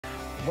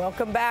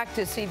Welcome back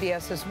to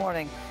CBS This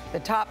Morning.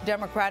 The top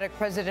Democratic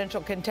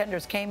presidential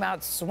contenders came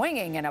out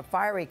swinging in a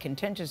fiery,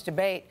 contentious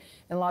debate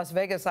in Las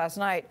Vegas last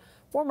night.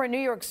 Former New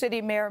York City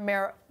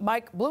Mayor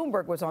Mike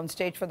Bloomberg was on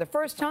stage for the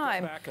first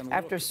time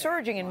after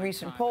surging in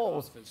recent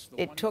polls.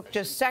 It took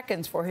just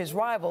seconds for his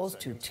rivals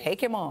to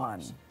take him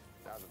on.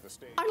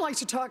 I'd like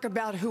to talk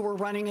about who we're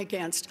running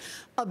against.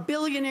 A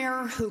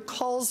billionaire who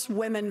calls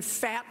women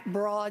fat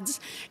broads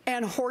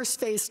and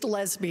horse-faced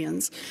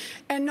lesbians.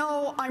 And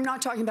no, I'm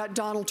not talking about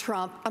Donald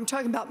Trump. I'm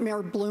talking about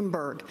Mayor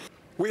Bloomberg.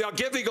 We are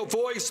giving a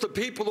voice to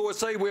people who are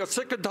saying we are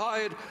sick and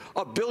tired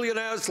of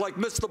billionaires like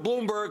Mr.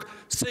 Bloomberg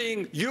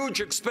seeing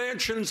huge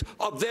expansions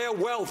of their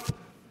wealth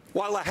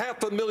while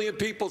 500,000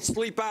 people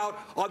sleep out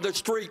on the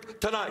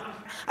street tonight.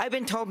 I've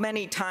been told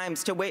many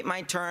times to wait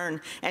my turn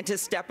and to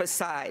step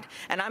aside.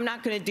 And I'm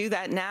not going to do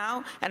that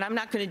now, and I'm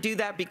not going to do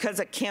that because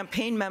a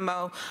campaign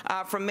memo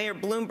from Mayor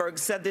Bloomberg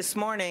said this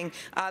morning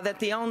that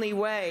the only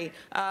way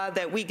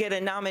that we get a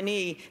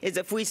nominee is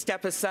if we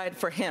step aside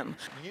for him.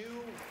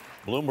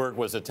 Bloomberg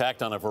was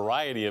attacked on a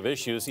variety of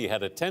issues. He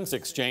had a tense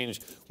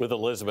exchange with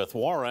Elizabeth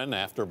Warren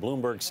after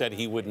Bloomberg said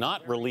he would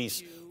not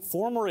release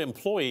former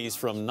employees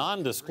from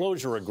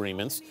non-disclosure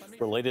agreements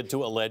related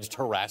to alleged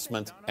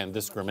harassment and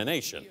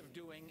discrimination.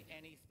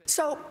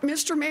 So,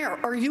 Mr. Mayor,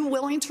 are you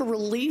willing to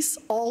release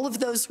all of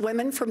those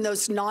women from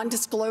those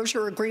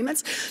non-disclosure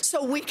agreements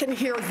so we can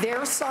hear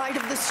their side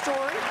of the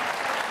story?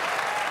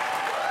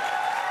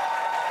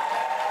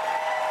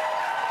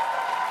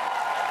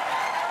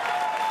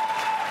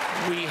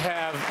 We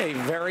have a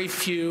very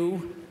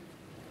few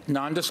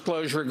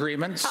non-disclosure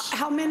agreements.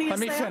 How many is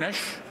that? Let me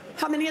finish.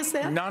 How many is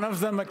that? None of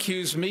them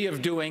accuse me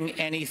of doing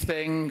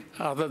anything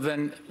other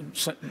than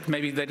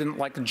maybe they didn't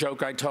like the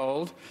joke I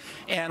told.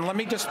 And let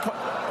me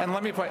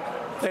point,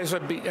 there's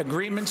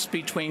agreements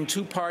between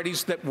two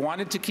parties that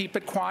wanted to keep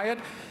it quiet,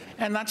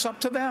 and that's up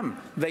to them.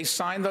 They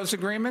signed those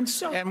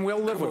agreements, and we'll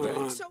live with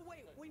it.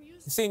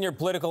 Senior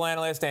political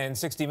analyst and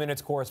 60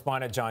 Minutes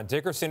correspondent John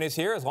Dickerson is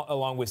here,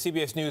 along with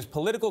CBS News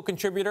political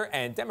contributor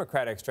and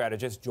Democratic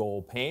strategist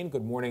Joel Payne.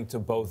 Good morning to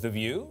both of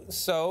you.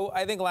 So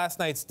I think last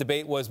night's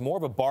debate was more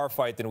of a bar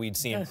fight than we'd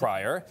seen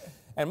prior.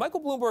 And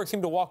Michael Bloomberg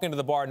seemed to walk into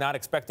the bar not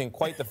expecting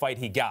quite the fight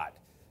he got.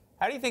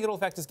 How do you think it'll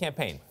affect his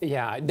campaign?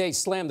 Yeah, they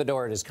slammed the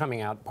door at his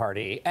coming out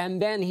party,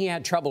 and then he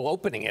had trouble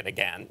opening it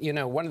again. You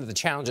know, one of the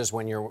challenges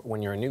when you're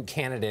a new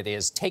candidate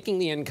is taking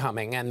the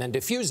incoming and then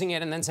diffusing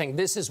it and then saying,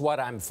 this is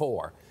what I'm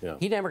for. Yeah.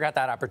 He never got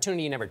that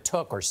opportunity. He never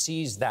took or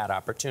seized that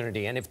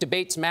opportunity. And if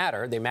debates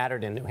matter, they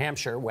mattered in New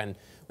Hampshire when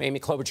Amy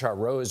Klobuchar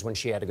rose when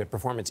she had a good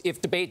performance.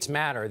 If debates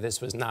matter,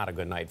 this was not a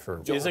good night for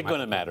Joel. Is it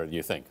going to matter, do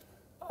you think?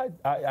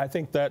 I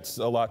think that's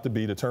a lot to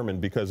be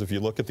determined, because if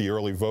you look at the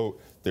early vote,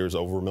 there's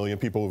over 1 million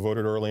people who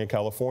voted early in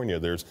California.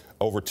 There's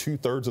over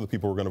 2/3 of the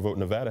people who are going to vote in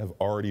Nevada have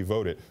already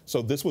voted.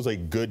 So this was a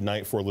good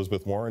night for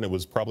Elizabeth Warren. It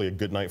was probably a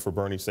good night for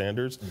Bernie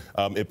Sanders.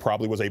 It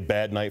probably was a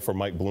bad night for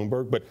Mike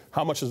Bloomberg. But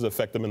how much does it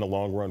affect them in the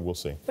long run? We'll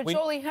see. But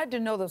Joel, he had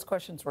to know those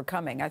questions were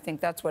coming. I think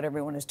that's what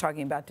everyone is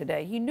talking about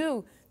today. He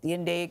knew the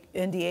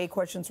NDA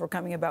questions were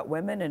coming about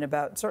women and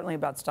certainly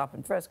about stop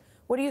and frisk.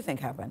 What do you think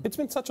happened? It's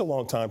been such a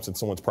long time since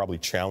someone's probably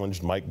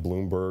challenged Mike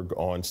Bloomberg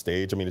on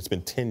stage. I mean, it's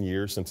been 10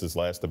 years since his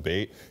last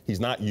debate. He's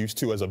not used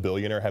to, as a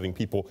billionaire, having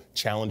people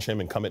challenge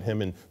him and come at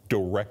him and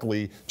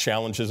directly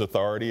challenge his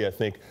authority. I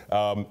think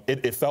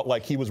it felt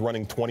like he was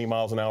running 20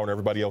 miles an hour and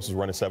everybody else was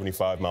running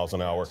 75 miles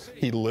an hour.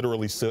 He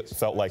literally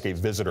felt like a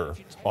visitor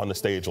on the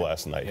stage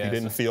last night. Yes. He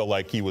didn't feel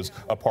like he was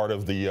a part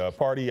of the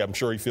party. I'm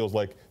sure he feels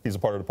like he's a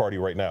part of the party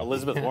right now.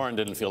 Elizabeth Warren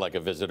didn't feel like a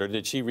visitor.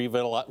 Did she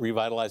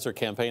revitalize her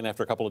campaign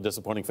after a couple of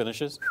disappointing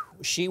finishes?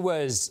 She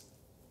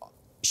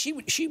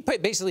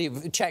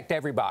basically checked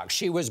every box.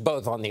 She was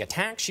both on the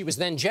attack. She was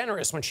then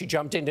generous when she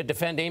jumped in to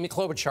defend Amy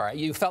Klobuchar.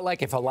 You felt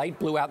like if a light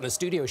blew out in the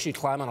studio, she'd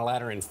climb on a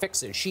ladder and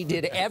fix it. She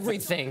did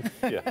everything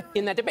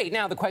in that debate.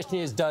 Now, the question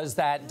is, does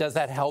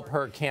that help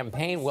her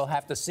campaign? We'll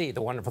have to see.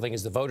 The wonderful thing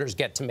is the voters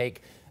get to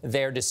make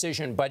their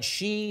decision. But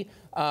she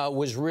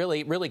was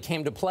really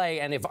came to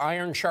play. And if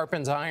iron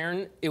sharpens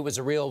iron, it was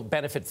a real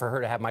benefit for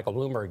her to have Michael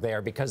Bloomberg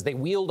there, because they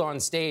wheeled on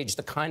stage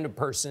the kind of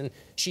person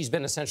she's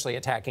been essentially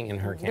attacking in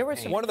her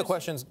campaign. One of the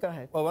questions, go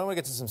ahead. Well, I want to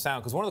get to some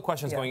sound, because one of the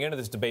questions going into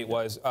this debate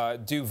was,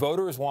 do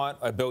voters want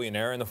a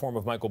billionaire in the form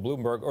of Michael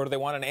Bloomberg, or do they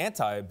want an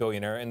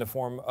anti-billionaire in the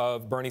form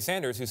of Bernie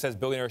Sanders, who says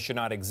billionaires should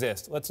not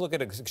exist? Let's look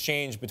at an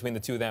exchange between the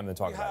two of them and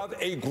talk about it.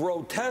 We have a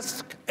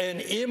grotesque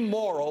and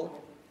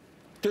immoral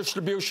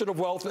distribution of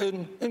wealth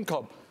and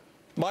income.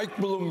 Mike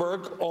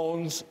Bloomberg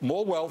owns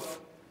more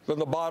wealth than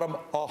the bottom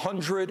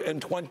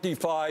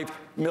 125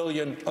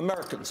 million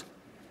Americans.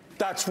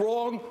 That's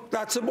wrong.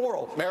 That's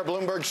immoral. Mayor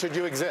Bloomberg, should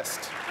you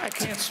exist? I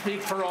can't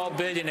speak for all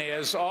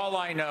billionaires. All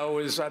I know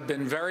is I've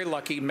been very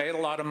lucky, made a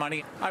lot of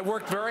money. I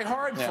worked very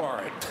hard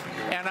for it,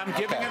 and I'm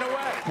giving it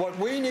away. What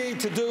we need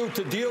to do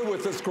to deal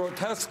with this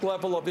grotesque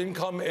level of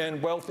income and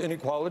wealth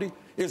inequality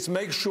is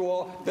make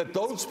sure that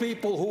those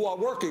people who are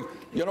working,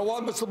 you know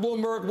what, Mr.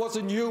 Bloomberg,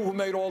 wasn't you who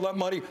made all that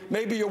money.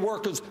 Maybe your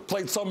workers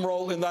played some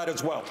role in that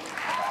as well.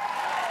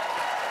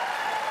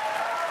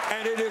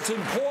 And it is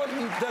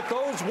important that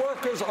those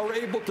workers are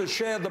able to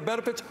share the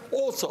benefits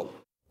also.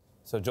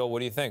 So, Joel, what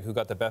do you think? Who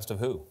got the best of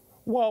who?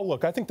 Well,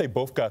 look, I think they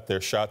both got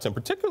their shots, and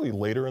particularly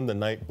later in the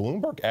night,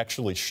 Bloomberg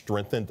actually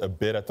strengthened a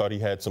bit. I thought he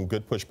had some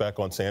good pushback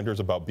on Sanders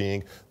about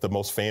being the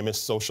most famous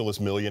socialist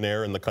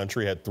millionaire in the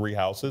country, had 3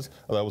 houses.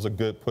 That was a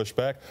good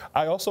pushback.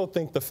 I also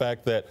think the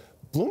fact that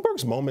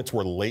Bloomberg's moments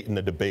were late in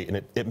the debate,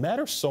 and it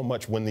matters so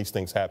much when these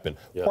things happen.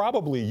 Yeah.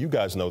 Probably you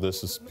guys know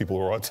this as people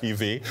who are on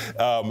TV.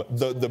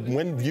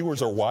 When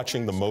viewers are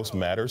watching the most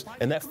matters.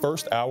 And that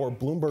first hour,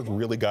 Bloomberg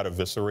really got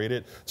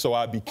eviscerated. So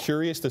I'd be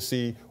curious to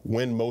see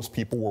when most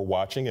people were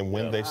watching and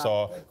when they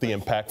saw the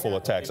impactful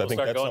attacks. People I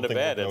think that's going something to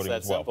bed. we're It's noting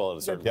that as well. simple at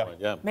a certain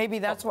point. Yeah. Maybe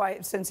that's why,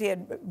 since he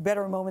had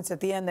better moments at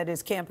the end, that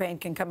his campaign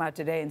can come out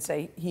today and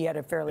say he had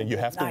a fairly And you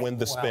good have to night. win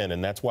the spin,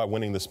 and that's why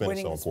winning the spin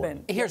is so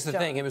important. Here's the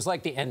thing. It was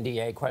like the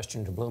NDA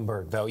question to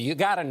Bloomberg, though. You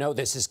got to know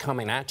this is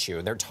coming at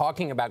you. They're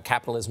talking about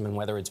capitalism and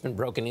whether it's been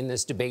broken in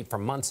this debate for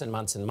months and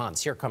months and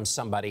months. Here comes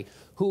somebody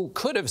who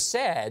could have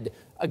said,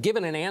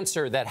 given an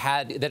answer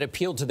that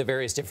appealed to the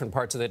various different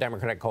parts of the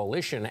Democratic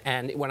coalition.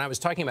 And when I was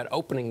talking about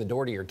opening the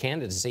door to your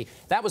candidacy,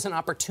 that was an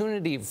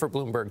opportunity for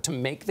Bloomberg to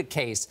make the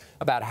case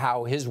about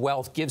how his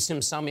wealth gives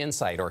him some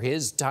insight, or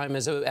his time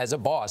as a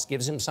boss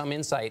gives him some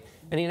insight.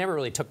 And he never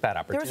really took that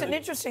opportunity. There was an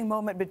interesting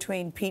moment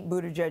between Pete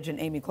Buttigieg and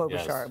Amy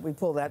Klobuchar. Yes. We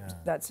pull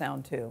that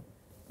sound, too.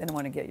 Then I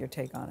want to get your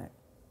take on it.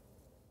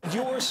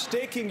 You're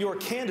staking your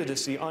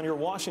candidacy on your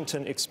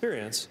Washington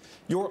experience.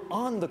 You're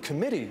on the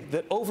committee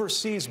that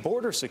oversees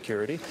border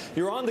security.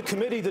 You're on the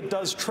committee that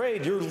does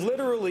trade. You're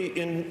literally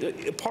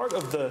in part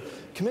of the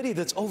committee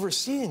that's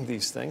overseeing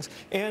these things.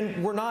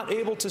 And we're not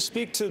able to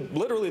speak to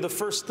literally the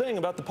first thing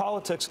about the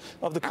politics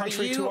of the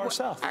country to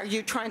ourselves. Are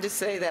you trying to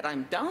say that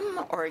I'm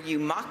dumb, or are you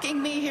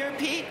mocking me here,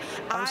 Pete?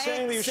 I'm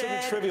saying that you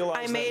shouldn't trivialize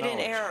I made an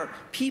error.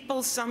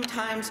 People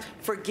sometimes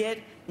forget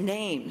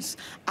names.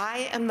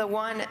 I am the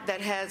one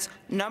that has,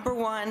 number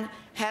one,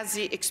 has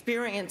the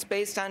experience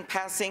based on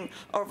passing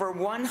over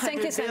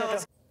 100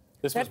 bills.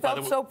 That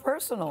felt so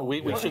personal.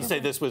 We should say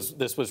this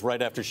was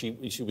right after she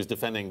was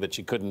defending that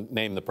she couldn't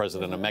name the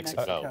president of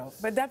Mexico.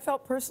 But that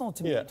felt personal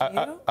to me. Yeah,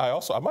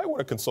 I might want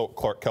to consult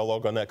Clark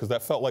Kellogg on that, because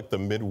that felt like the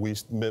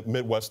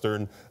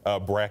Midwestern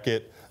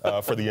bracket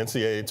for the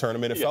NCAA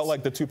tournament. It felt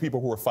like the two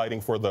people who were fighting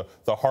for the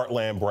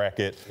Heartland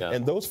bracket. Yeah.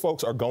 And those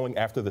folks are going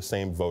after the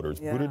same voters.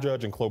 Yeah.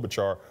 Buttigieg and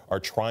Klobuchar are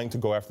trying to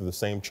go after the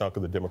same chunk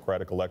of the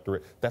Democratic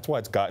electorate. That's why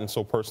it's gotten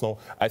so personal.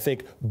 I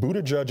think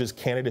Buttigieg's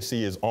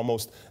candidacy is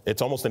almost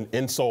an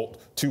insult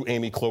to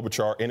Amy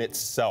Klobuchar in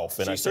itself.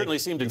 And she certainly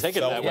seemed to take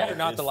it that way.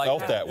 Not to like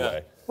felt that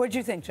way. What do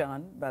you think,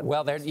 John?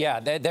 Well,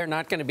 they're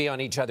not going to be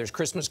on each other's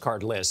Christmas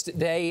card list.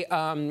 They're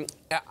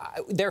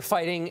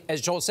fighting,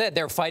 as Joel said,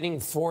 they're fighting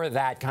for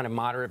that kind of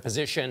moderate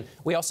position.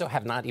 We also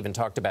have not even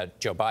talked about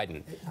Joe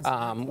Biden,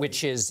 which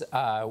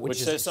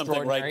says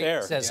something right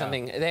there. Says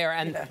something there,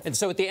 and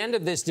so at the end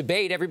of this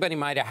debate, everybody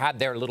might have had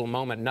their little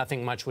moment.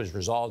 Nothing much was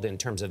resolved in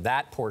terms of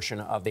that portion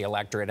of the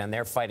electorate, and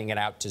they're fighting it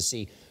out to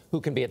see who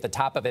can be at the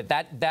top of it.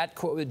 That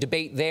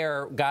debate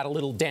there got a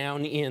little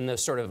down in the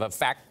sort of a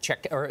fact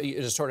check, or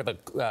sort of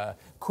a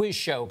quiz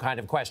show kind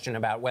of question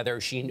about whether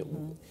she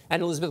knew.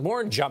 And Elizabeth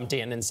Warren jumped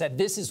in and said,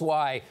 this is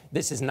why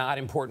this is not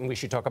important. We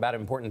should talk about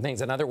important things.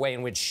 Another way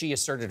in which she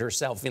asserted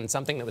herself in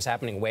something that was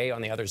happening way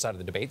on the other side of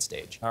the debate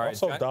stage. All right,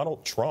 also,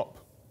 Donald Trump.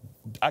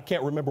 I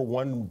can't remember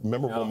one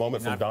memorable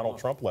moment from Donald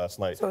Trump last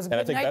night. So and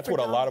I think that's what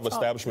a lot of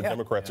establishment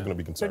Democrats are going to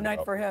be concerned about. Good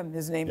night for him.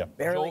 His name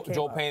barely came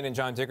Joel up. Payne and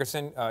John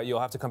Dickerson, you'll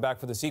have to come back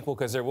for the sequel,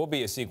 because there will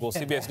be a sequel.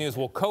 CBS News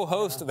will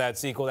co-host that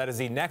sequel. That is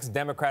the next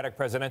Democratic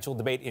presidential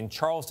debate in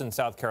Charleston,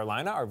 South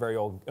Carolina. Our very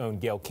own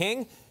Gayle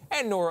King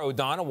and Norah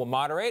O'Donnell will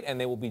moderate,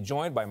 and they will be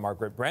joined by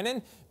Margaret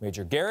Brennan,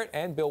 Major Garrett,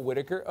 and Bill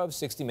Whitaker of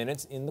 60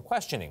 Minutes in the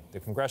Questioning. The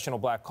Congressional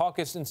Black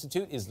Caucus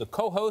Institute is the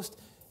co-host,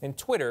 and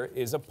Twitter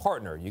is a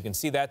partner. You can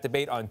see that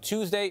debate on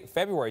Tuesday,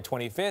 February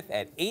 25th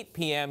at 8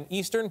 p.m.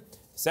 Eastern,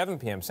 7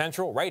 p.m.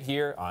 Central, right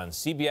here on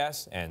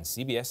CBS and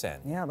CBSN.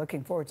 Yeah,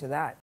 looking forward to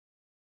that.